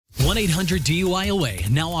1-800-DUI-OA,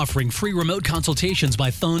 now offering free remote consultations by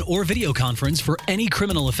phone or video conference for any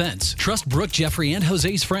criminal offense. Trust Brooke, Jeffrey, and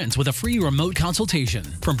Jose's friends with a free remote consultation.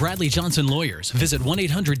 From Bradley Johnson Lawyers, visit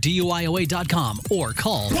 1-800-DUIOA.com or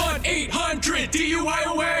call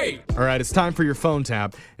 1-800-DUI-OA. All right, it's time for your phone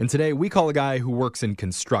tap. And today we call a guy who works in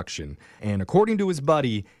construction. And according to his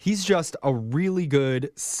buddy, he's just a really good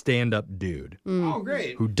stand-up dude. Oh,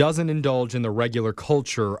 great. Who doesn't indulge in the regular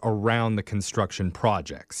culture around the construction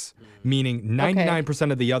projects. Meaning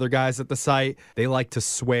 99% of the other guys at the site, they like to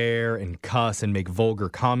swear and cuss and make vulgar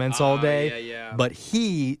comments all day. Yeah. But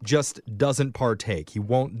he just doesn't partake. He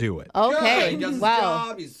won't do it. Okay. He does his Wow.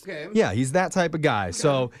 job. He's okay. Yeah, he's that type of guy.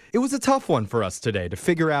 So it was a tough one for us today to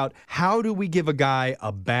figure out, how do we give a guy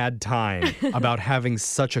a bad time about having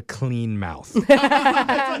such a clean mouth?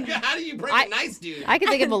 How do you break a nice dude? I can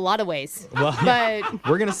think of a lot of ways. Well, But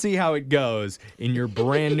we're going to see how it goes in your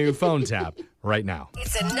brand new phone tap right now.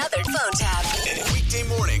 It's another phone tap. Weekday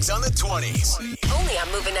mornings on the 20s. Only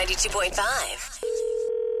on Moving 92.5.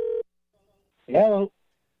 Hello,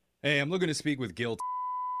 Hey, I'm looking to speak with Gil.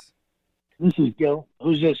 this is Gil.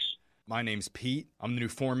 Who's this? My name's Pete. I'm the new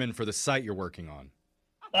foreman for the site you're working on.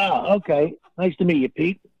 Oh, okay. Nice to meet you,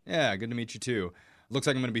 Pete. Yeah, good to meet you too. Looks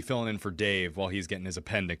like I'm going to be filling in for Dave while he's getting his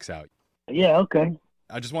appendix out. Yeah, okay.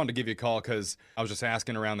 I just wanted to give you a call because I was just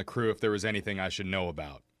asking around the crew if there was anything I should know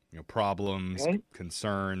about. You know, problems, Okay.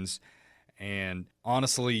 concerns, and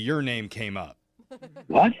honestly, your name came up.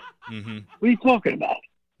 What? Mm-hmm. What are you talking about?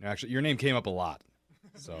 Actually, your name came up a lot.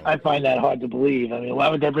 So, I find that hard to believe. I mean, why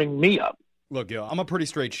would they bring me up? look, Gil, I'm a pretty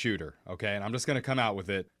straight shooter, okay? And I'm just going to come out with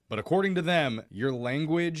it. But according to them, your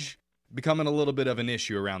language becoming a little bit of an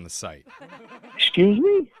issue around the site. Excuse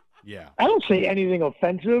me? Yeah, I don't say anything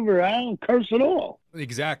offensive or I don't curse at all.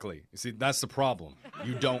 exactly. You see, that's the problem.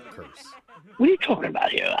 You don't curse. What are you talking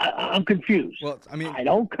about here? I'm confused. Well, I mean, I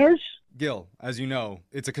don't curse? Gil, as you know,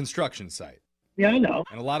 it's a construction site. Yeah, I know.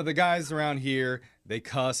 And a lot of the guys around here, they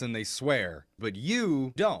cuss and they swear. But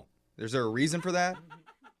you don't. Is there a reason for that?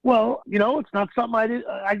 Well, you know, it's not something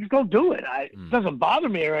I just don't do it. It doesn't bother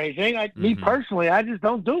me or anything. Me personally, I just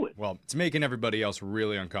don't do it. Well, it's making everybody else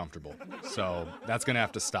really uncomfortable. So that's going to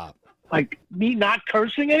have to stop. Like me not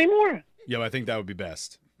cursing anymore? Yeah, I think that would be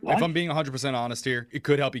best. What? If I'm being 100% honest here, it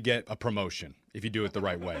could help you get a promotion if you do it the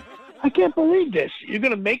right way. I can't believe this. You're going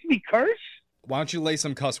to make me curse? Why don't you lay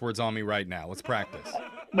some cuss words on me right now? Let's practice.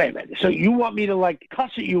 Wait a minute. So you want me to, like, cuss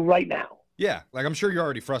at you right now? Yeah, like I'm sure you're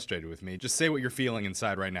already frustrated with me. Just say what you're feeling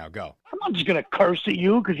inside right now. Go. I'm not just going to curse at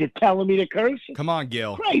you because you're telling me to curse. Come on,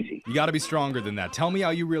 Gil. Crazy. You got to be stronger than that. Tell me how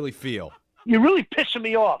you really feel. You're really pissing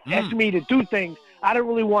me off, asking me to do things I don't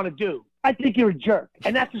really want to do. I think you're a jerk,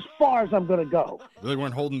 and that's as far as I'm going to go. Really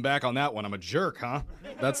weren't holding back on that one. I'm a jerk, huh?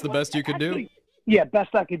 That's the best you could do? Actually, yeah,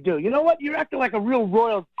 best I could do. You know what? You're acting like a real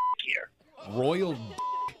royal here. Royal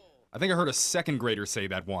I think I heard a second grader say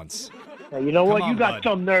that once. Now, you know what? on, You got bud.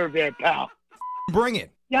 some nerve there, pal. Bring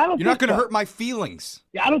it. Yeah, I don't You're not think going to so. hurt my feelings.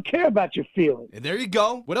 Yeah, I don't care about your feelings. And there you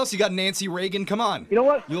go. What else you got, Nancy Reagan? Come on. You know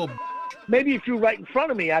what? You little Maybe if you're right in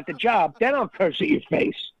front of me at the job, then I'll curse at your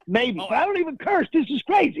face. Maybe. But I don't even curse. This is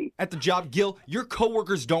crazy. at the job, Gil, your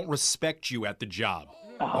coworkers don't respect you at the job.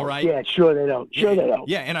 Oh, all right? Yeah, sure they don't. Sure they don't.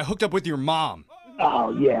 Yeah, and I hooked up with your mom.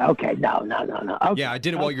 Oh, yeah. Okay. No. Okay. Yeah, I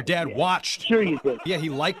did it while your dad watched. Sure you did. Yeah, he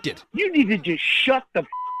liked it. You need to just shut the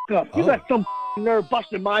up. You got some nerve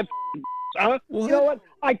busting my huh? What? You know what?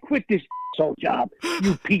 I quit this whole job.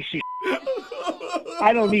 You piece of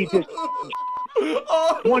I don't need this.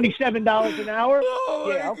 $27 an hour?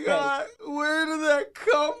 Oh, Yeah, my okay. God. Where did that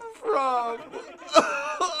come from?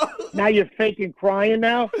 Now you're faking crying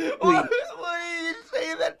now? Please. What did you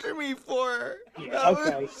say that to me for? Yeah, That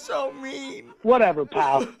okay. was so mean. Whatever,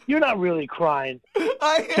 pal. You're not really crying.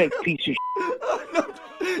 Fake piece of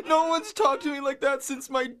No one's talked to me like that since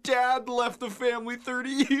my dad left the family 30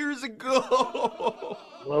 years ago.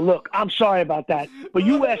 Well, look, I'm sorry about that, but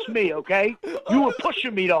you asked me, okay? You were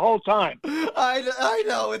pushing me the whole time. I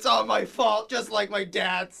know, it's all my fault, just like my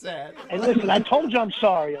dad said. And listen, I told you I'm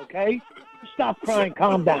sorry, okay? Stop crying,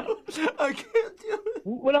 calm down. I can't do it.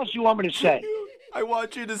 What else you want me to say? I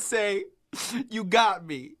want you to say, you got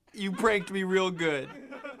me. You pranked me real good.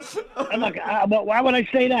 Why would I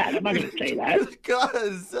say that? I'm not going to say that.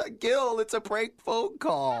 Because, Gil, it's a prank phone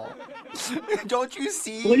call. Don't you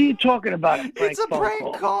see? What are you talking about? It's a phone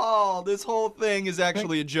prank call. This whole thing is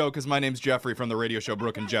actually a joke because my name's Jeffrey from the radio show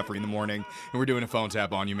Brooke and Jeffrey in the Morning, and we're doing a phone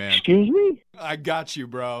tap on you, man. Excuse me? I got you,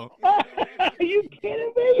 bro. Are you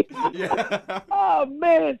kidding me? Yeah. Oh,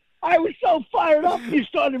 man. I was so fired up. You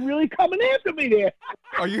started really coming after me there.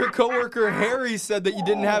 Your coworker Harry said that you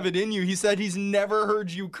didn't have it in you. He said he's never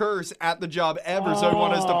heard you curse at the job ever, so I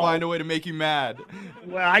want us to find a way to make you mad.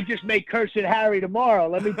 Well, I just may curse at Harry tomorrow.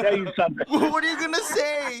 Let me tell you something. What are you going to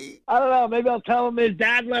say? I don't know. Maybe I'll tell him his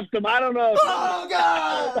dad left him. I don't know. Oh,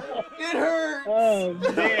 God. It hurts. Oh,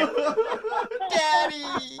 man. Daddy.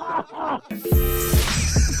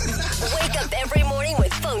 Wake up every morning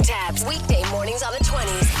with phone taps. Weekday mornings on the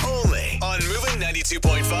 20s. Only on Moving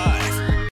 92.5.